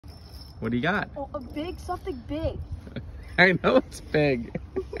What do you got? Oh, something big. I know it's big.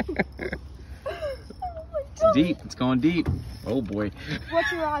 It's deep. It's going deep. Oh boy.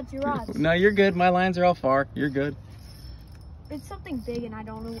 What's your odds? Your odds? No, you're good. My lines are all far. You're good. It's something big, and I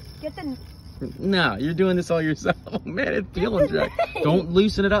don't know. Get the. No, you're doing this all yourself. Man, it's feeling dry. Don't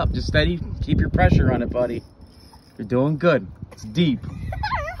loosen it up. Just steady. Keep your pressure on it, buddy. You're doing good. It's deep.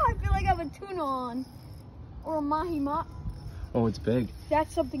 I feel like I have a tuna on. Or a mahi-ma. Oh, it's big.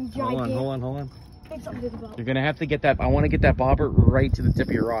 That's something gigantic. Hold on. It's something big about. You're going to have to get that. I want to get that bobber right to the tip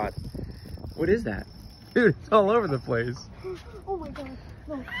of your rod. What is that? Dude, it's all over the place. Oh my god.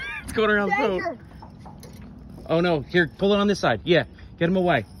 No. It's going around the boat. Dagger. Oh no, here, pull it on this side. Yeah, get him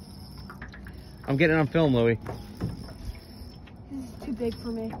away. I'm getting it on film, Louie. This is too big for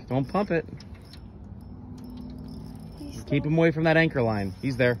me. Don't pump it. Keep him away from that anchor line.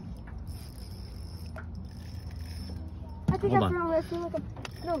 He's there. I think Hold I on. feel like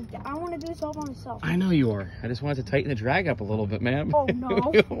no, I want to do this all by myself. I know you are. I just wanted to tighten the drag up a little bit, man. Oh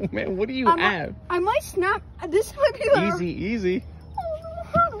no. Oh man, what do you have? I might snap. This might be better. Easy, easy.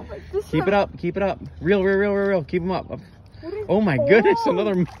 Oh, Keep it up, keep it up. Reel. Keep him up. Oh my goodness,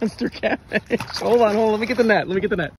 another monster catfish. Hold on, let me get the net.